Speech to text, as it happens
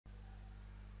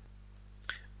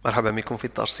مرحبا بكم في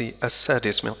الدرس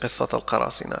السادس من قصة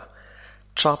القراصنة.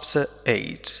 Chapter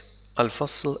 8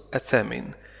 الفصل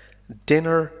الثامن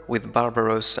Dinner with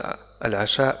Barbarossa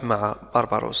العشاء مع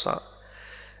بارباروسا.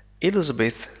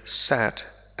 Elizabeth sat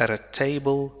at a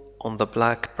table on the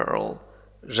Black Pearl.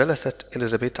 جلست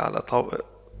إليزابيث على طاولة،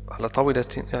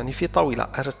 يعني في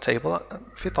طاولة at a table،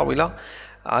 في طاولة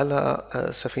على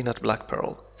سفينة Black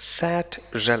Pearl. Sat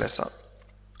جلس.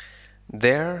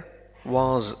 There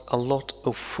was a lot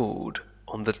of food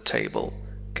on the table.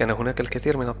 كان هناك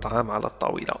الكثير من الطعام على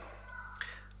الطاولة.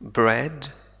 Bread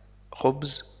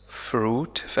خبز،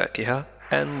 fruit فاكهة،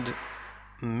 and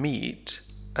meat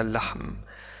اللحم.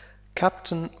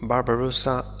 Captain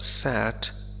Barbarossa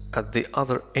sat at the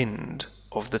other end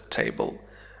of the table.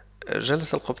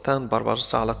 جلس القبطان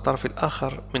بارباروسا على الطرف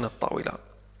الآخر من الطاولة.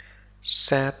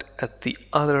 Sat at the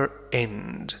other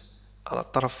end على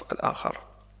الطرف الآخر.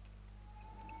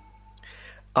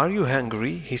 Are you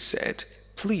hungry? He said.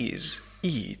 Please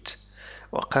eat.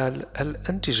 وقال هل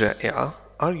أنت جائعة؟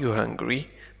 Are you hungry?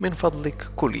 من فضلك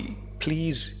كلي.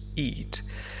 Please eat.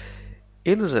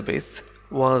 Elizabeth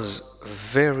was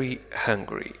very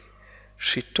hungry.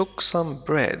 She took some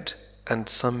bread and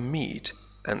some meat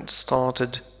and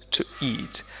started to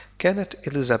eat. كانت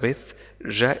إليزابيث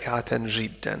جائعة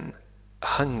جدا.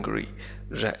 Hungry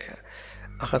جائعة.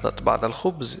 أخذت بعض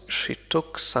الخبز. She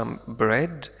took some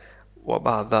bread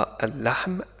وبعض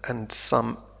اللحم and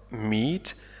some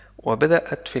meat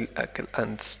وبدأت في الأكل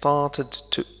and started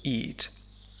to eat.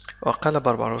 وقال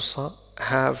بارباروسا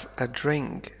have a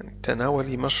drink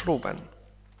تناولي مشروبا.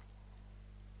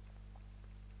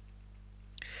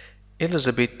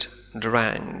 Elizabeth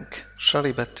drank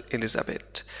شربت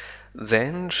إليزابيث.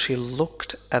 Then she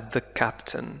looked at the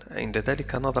captain. عند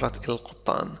ذلك نظرت إلى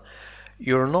القبطان.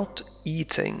 You're not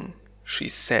eating, she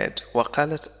said.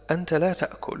 وقالت أنت لا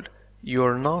تأكل.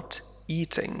 You're not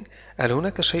eating. هل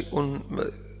هناك شيء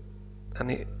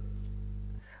يعني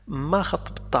ما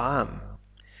خط بالطعام؟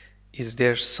 Is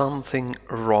there something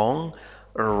wrong?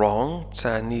 Wrong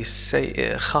تعني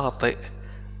خاطئ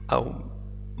أو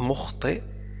مخطئ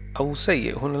أو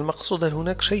سيء. هنا المقصود هل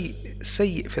هناك شيء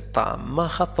سيء في الطعام؟ ما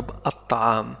خطب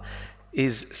الطعام.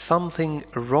 Is something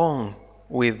wrong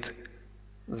with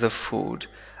the food?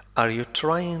 Are you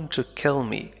trying to kill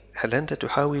me? هل أنت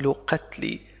تحاول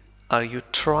قتلي؟ Are you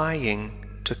trying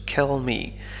to kill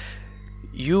me?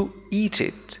 You eat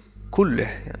it كله،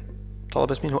 يعني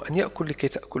طلبت منه أن يأكل لكي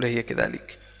تأكل هي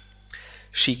كذلك.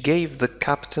 She gave the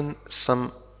captain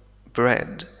some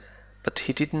bread but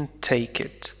he didn't take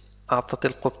it. أعطت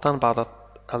القبطان بعض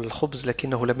الخبز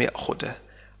لكنه لم يأخذه.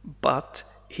 But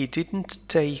he didn't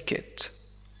take it.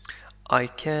 I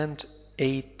can't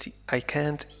eat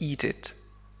it,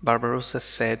 Barbarossa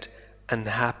said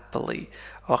unhappily.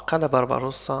 وقال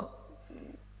بارباروسا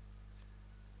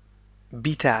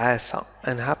بتعاسة.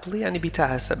 unhappily يعني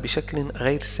بتعاسة، بشكل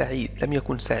غير سعيد، لم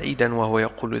يكن سعيدا وهو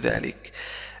يقول ذلك.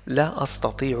 لا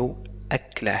أستطيع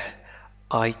أكله.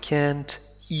 I can't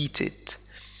eat it.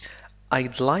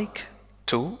 I'd like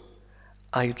to.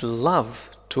 I'd love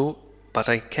to but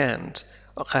I can't.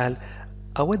 وقال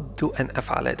أود أن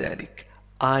أفعل ذلك.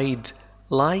 I'd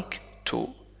like to.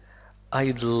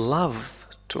 I'd love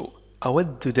to.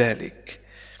 أود ذلك.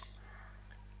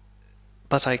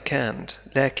 But I can't.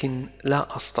 لكن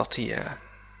لا أستطيع.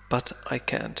 But I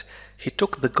can't. He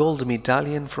took the gold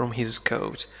medallion from his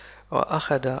coat.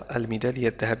 وأخذ الميدالية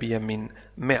الذهبية من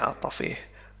معطفه.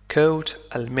 coat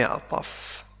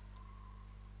المعطف.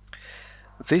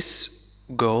 This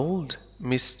gold,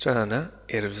 Miss Turner,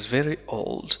 it is very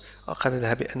old. قال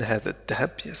لها بأن هذا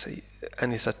الذهب يا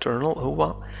أنسة تورنل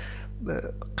هو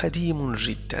قديم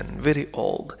جدا. very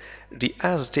old. The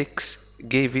Aztecs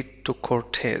gave it to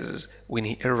Cortez when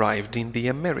he arrived in the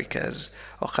Americas.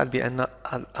 وقال بأن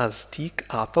الأزتيك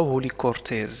أعطوه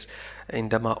لكورتيز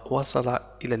عندما وصل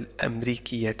إلى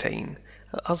الأمريكيتين.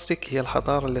 الأزتيك هي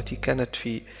الحضارة التي كانت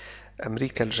في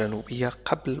أمريكا الجنوبية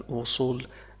قبل وصول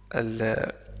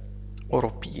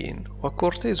الأوروبيين.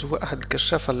 وكورتيز هو أحد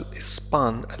الكشافة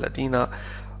الإسبان الذين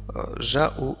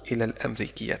جاءوا إلى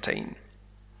الأمريكيتين.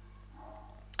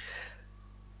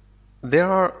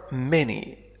 There are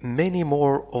many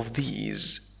more of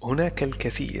these. هناك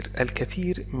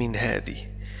الكثير من هذه.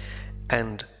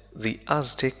 And the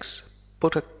Aztecs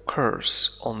put a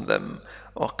curse on them.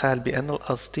 وقال بأن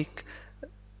الأزتيك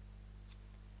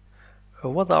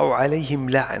وضعوا عليهم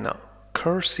لعنة.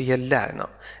 curse هي اللعنة،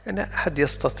 يعني أحد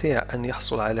يستطيع أن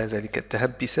يحصل على ذلك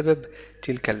الذهب بسبب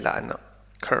تلك اللعنة.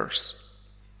 curse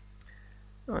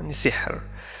يعني سحر.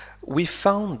 We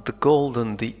found the gold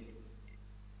on the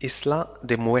Isla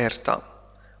de Muerta.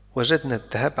 وجدنا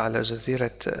الذهب على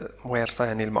جزيرة muerta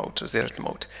يعني الموت، جزيرة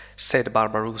الموت. said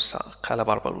Barbarossa. قال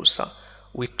بارباروسا.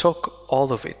 we took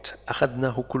all of it.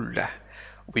 أخذناه كله.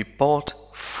 we bought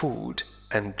food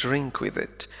and drink with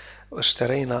it.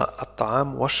 واشترينا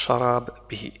الطعام والشراب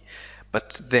به.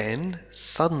 but then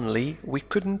suddenly we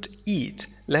couldn't eat.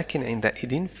 لكن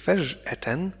عندئذ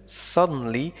فجأة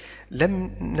suddenly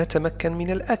لم نتمكن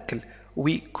من الأكل.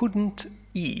 we couldn't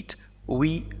eat.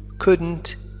 we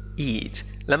couldn't eat.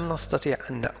 لم نستطيع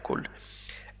أن نأكل.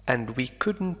 and we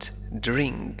couldn't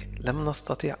drink. لم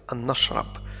نستطيع أن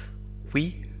نشرب.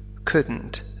 we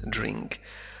couldn't drink.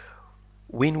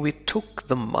 when we took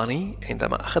the money.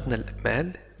 عندما أخذنا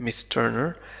المال Miss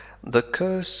Turner, the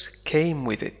curse came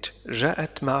with it.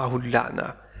 جاءت معه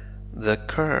اللعنة. the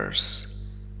curse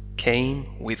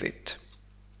came with it.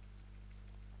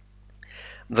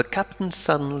 the captain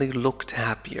suddenly looked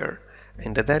happier.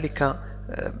 عند ذلك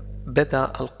بدأ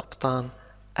القبطان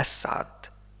أسعد.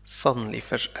 suddenly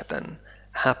فجأة.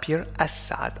 happier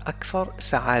أسعد أكثر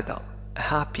سعادة.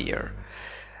 happier.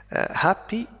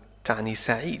 happy تعني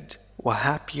سعيد و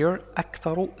happier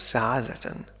أكثر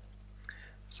سعادة.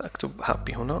 سأكتب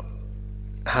happy هنا.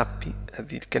 happy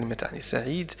هذه الكلمة تعني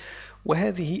سعيد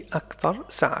وهذه أكثر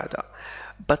سعادة.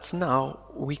 but now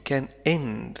we can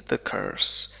end the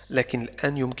curse. لكن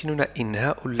الآن يمكننا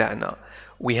إنهاء اللعنة.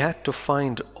 we had to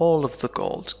find all of the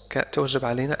gold. توجب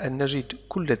علينا أن نجد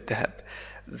كل الذهب.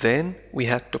 then we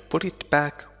had to put it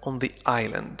back on the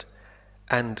island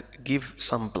and give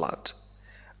some blood.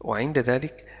 وعند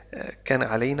ذلك كان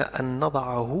علينا أن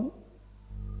نضعه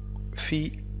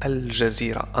في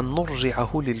الجزيرة، أن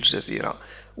نرجعه للجزيرة.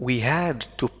 we had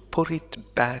to put it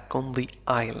back on the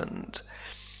island.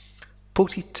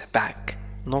 put it back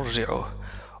نرجعه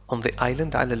on the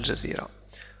island على الجزيرة.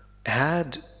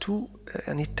 had to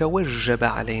يعني توجب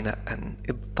علينا أن،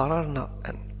 اضطررنا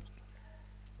أن.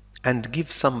 and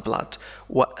give some blood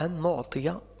وأن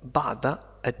نعطي بعض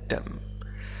الدم.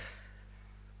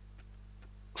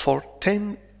 for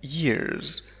 10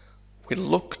 years we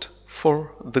looked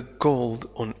for the gold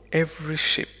on every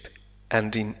ship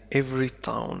and in every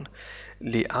town.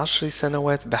 ل10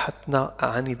 سنوات بحثنا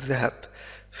عن الذهب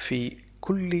في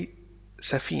كل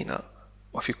سفينة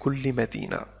وفي كل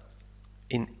مدينة.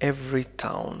 in every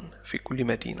town في كل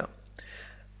مدينة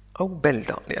أو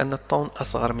بلدة لأن التاون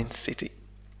أصغر من city.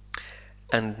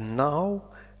 and now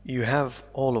you have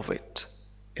all of it.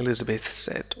 Elizabeth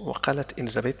said. وقالت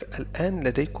إليزابيث الآن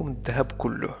لديكم الذهب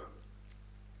كله.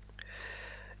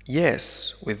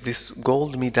 yes, with this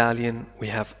gold medallion we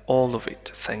have all of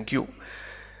it. thank you.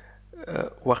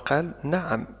 وقال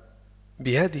نعم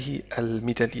بهذه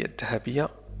الميدالية الذهبية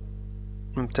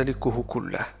نمتلكه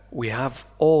كله. we have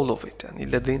all of it يعني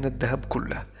لدينا الذهب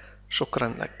كله. شكرا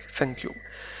لك. thank you.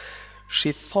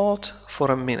 she thought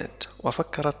for a minute.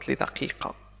 وفكرت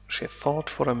لدقيقة. she thought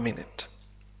for a minute.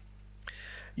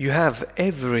 you have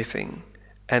everything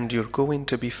and you're going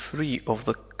to be free of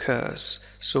the curse.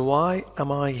 so why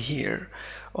am I here?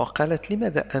 وقالت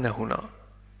لماذا أنا هنا؟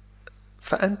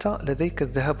 فأنت لديك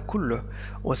الذهب كله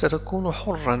وستكون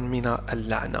حرا من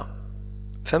اللعنة.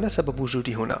 فما سبب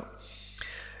وجودي هنا؟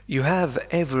 you have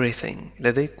everything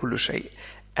لديك كل شيء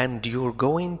and you're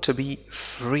going to be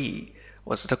free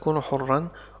وستكون حرا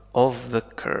of the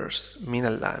curse من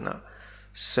اللعنة.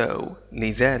 so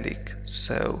لذلك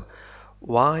so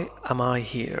why am I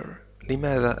here?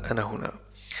 لماذا أنا هنا؟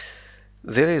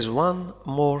 there is one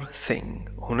more thing.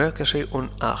 هناك شيء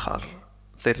آخر.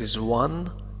 there is one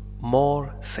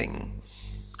more thing.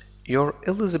 You're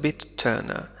Elizabeth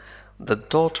Turner, the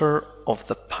daughter of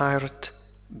the pirate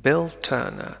Bill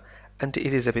Turner. أنت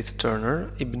إليزابيث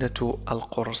تيرنر ابنة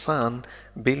القرصان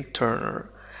بيل تيرنر.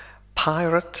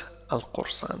 pirate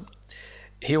القرصان.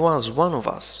 he was one of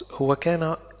us. هو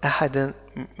كان أحدا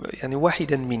يعني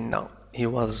واحدا منا. he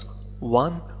was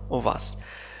one of us.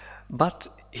 but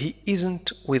he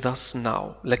isn't with us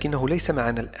now. لكنه ليس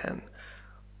معنا الآن.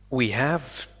 we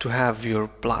have to have your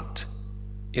blood.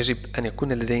 يجب أن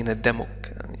يكون لدينا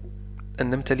دمك يعني أن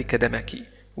نمتلك دمك.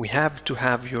 we have to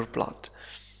have your blood.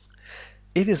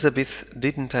 Elizabeth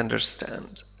didn't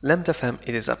understand. لم تفهم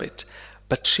Elizabeth.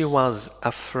 but she was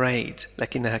afraid.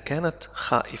 لكنها كانت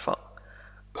خائفة.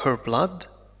 her blood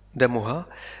دمها.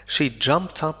 she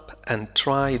jumped up and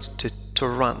tried to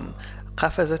run.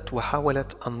 قفزت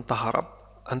وحاولت أن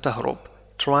تهرب.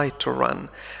 tried to run.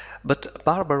 but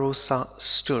Barbarossa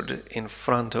stood in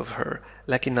front of her.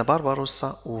 لكن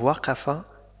بارباروسا وقف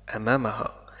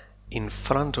أمامها. in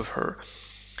front of her.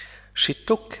 she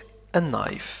took a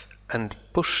knife and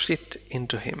pushed it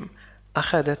into him.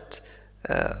 أخذت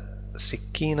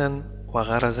سكينا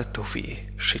وغرزته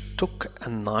فيه. she took a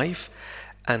knife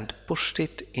and pushed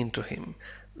it into him.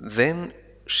 Then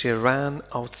she ran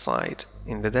outside.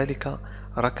 عند ذلك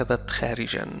ركضت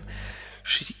خارجا.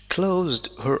 She closed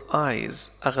her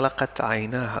eyes. أغلقت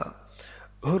عيناها.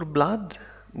 Her blood.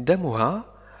 دمها.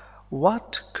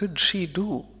 What could she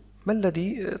do? ما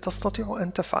الذي تستطيع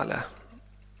أن تفعله؟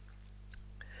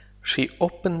 She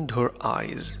opened her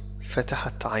eyes.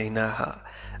 فتحت عيناها.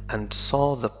 And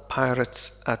saw the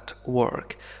pirates at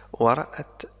work.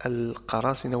 ورأت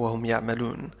القراصنة وهم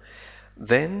يعملون.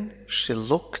 Then she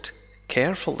looked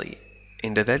carefully.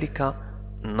 عند ذلك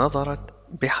نظرت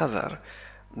بحذر.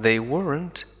 They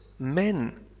weren't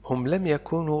men. هم لم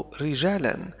يكونوا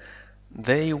رجالا.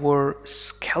 They were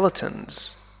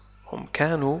skeletons. هم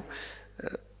كانوا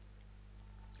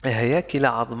هياكل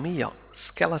عظمية.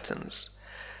 Skeletons.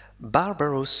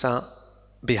 Barbarossa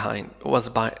was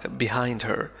behind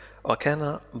her.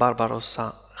 وكان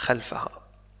بارباروسا خلفها.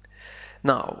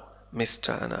 Now, Miss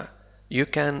Turner, you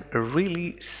can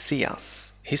really see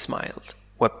us. He smiled.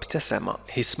 وابتسم.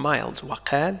 He smiled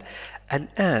وقال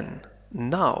الآن.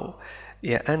 Now,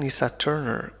 يا آنسة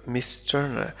تيرنر. Miss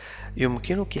Turner,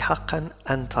 يمكنك حقا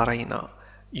أن ترينا.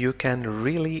 You can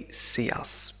really see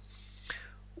us.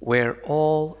 We're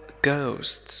all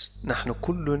ghosts. نحن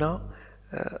كلنا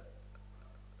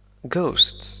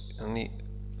ghosts. يعني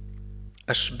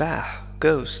أشباح.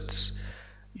 Ghosts.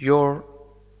 You're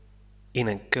in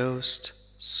a ghost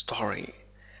story.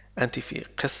 أنت في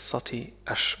قصة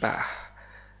أشباح.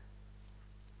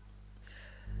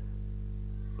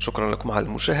 شكرا لكم على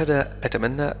المشاهدة.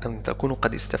 أتمنى أن تكونوا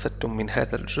قد استفدتم من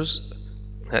هذا الجزء،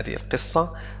 من هذه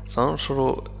القصة.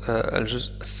 سننشر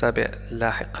الجزء السابع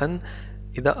لاحقا.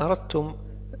 إذا أردتم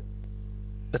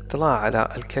الاطلاع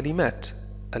على الكلمات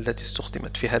التي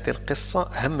استخدمت في هذه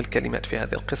القصة، أهم الكلمات في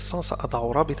هذه القصة، سأضع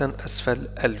رابطا أسفل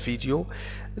الفيديو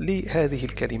لهذه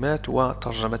الكلمات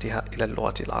وترجمتها إلى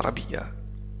اللغة العربية.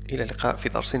 إلى اللقاء في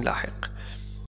درس لاحق.